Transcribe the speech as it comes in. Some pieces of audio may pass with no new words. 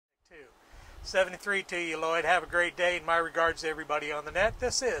73 to you, Lloyd. Have a great day, and my regards to everybody on the net.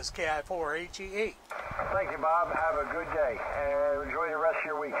 This is KI4HEE. Thank you, Bob. Have a good day, and enjoy the rest of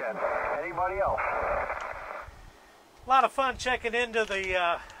your weekend. Anybody else? A lot of fun checking into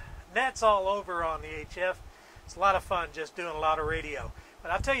the nets all over on the HF. It's a lot of fun just doing a lot of radio.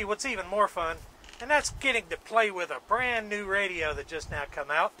 But I'll tell you what's even more fun, and that's getting to play with a brand new radio that just now come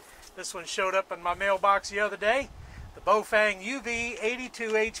out. This one showed up in my mailbox the other day, the Baofeng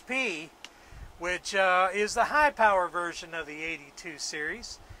UV-82HP, which is the high power version of the 82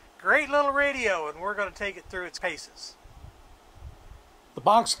 series. Great little radio, and we're going to take it through its paces. The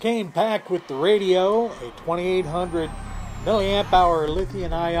box came packed with the radio, a 2800 milliamp hour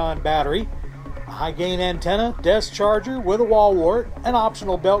lithium-ion battery, a high-gain antenna, desk charger with a wall wart, an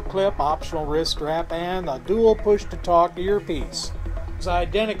optional belt clip, optional wrist strap, and a dual push-to-talk earpiece. It's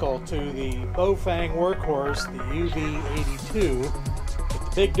identical to the Baofeng workhorse, the UV-82, with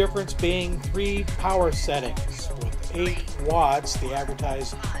the big difference being 3 power settings with 8 watts, the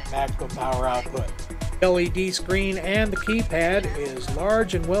advertised maximum power output. LED screen and the keypad is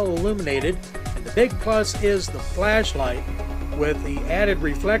large and well illuminated, and the big plus is the flashlight with the added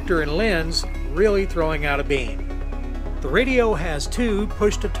reflector and lens really throwing out a beam. The radio has 2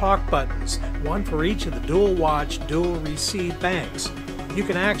 push-to-talk buttons, one for each of the dual watch, dual receive banks. You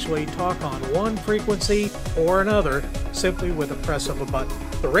can actually talk on one frequency or another simply with a press of a button.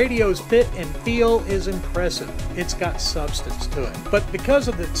 The radio's fit and feel is impressive. It's got substance to it. But because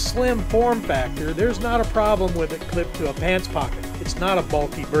of its slim form factor, there's not a problem with it clipped to a pants pocket. It's not a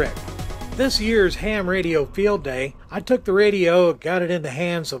bulky brick. This year's ham radio field day, I took the radio and got it in the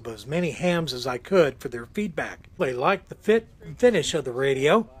hands of as many hams as I could for their feedback. They like the fit and finish of the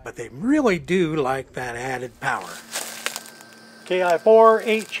radio, but they really do like that added power.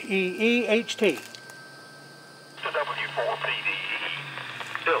 KI4HEEHT. W4PDE.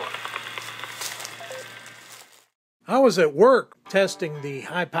 Dylan. I was at work testing the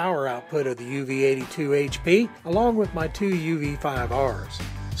high power output of the UV-82HP along with my 2 UV-5Rs.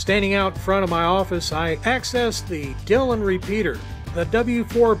 Standing out in front of my office, I accessed the Dillon repeater, the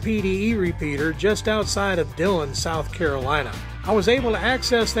W4PDE repeater just outside of Dillon, South Carolina. I was able to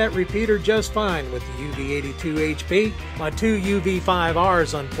access that repeater just fine with the UV-82HP. My 2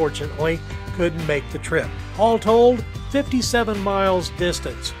 UV-5Rs, unfortunately, couldn't make the trip. All told, 57 miles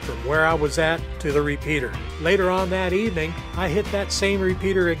distance from where I was at to the repeater. Later on that evening, I hit that same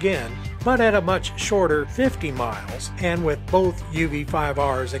repeater again, but at a much shorter 50 miles, and with both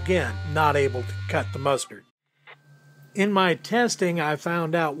UV-5Rs again not able to cut the mustard. In my testing, I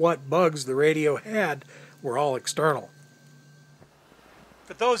found out what bugs the radio had were all external.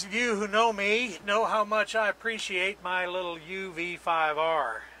 For those of you who know me, know how much I appreciate my little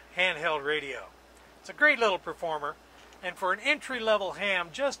UV-5R handheld radio. It's a great little performer, and for an entry-level ham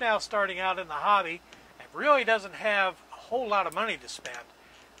just now starting out in the hobby and really doesn't have a whole lot of money to spend,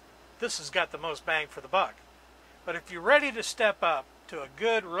 this has got the most bang for the buck. But if you're ready to step up to a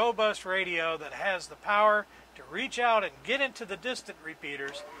good, robust radio that has the power to reach out and get into the distant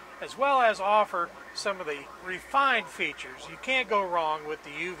repeaters, as well as offer some of the refined features, you can't go wrong with the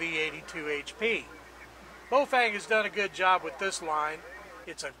UV-82HP. Baofeng has done a good job with this line.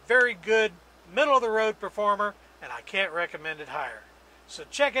 It's a very good, middle-of-the-road performer, and I can't recommend it higher. So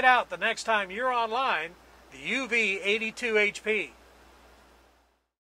check it out the next time you're online, the UV-82HP.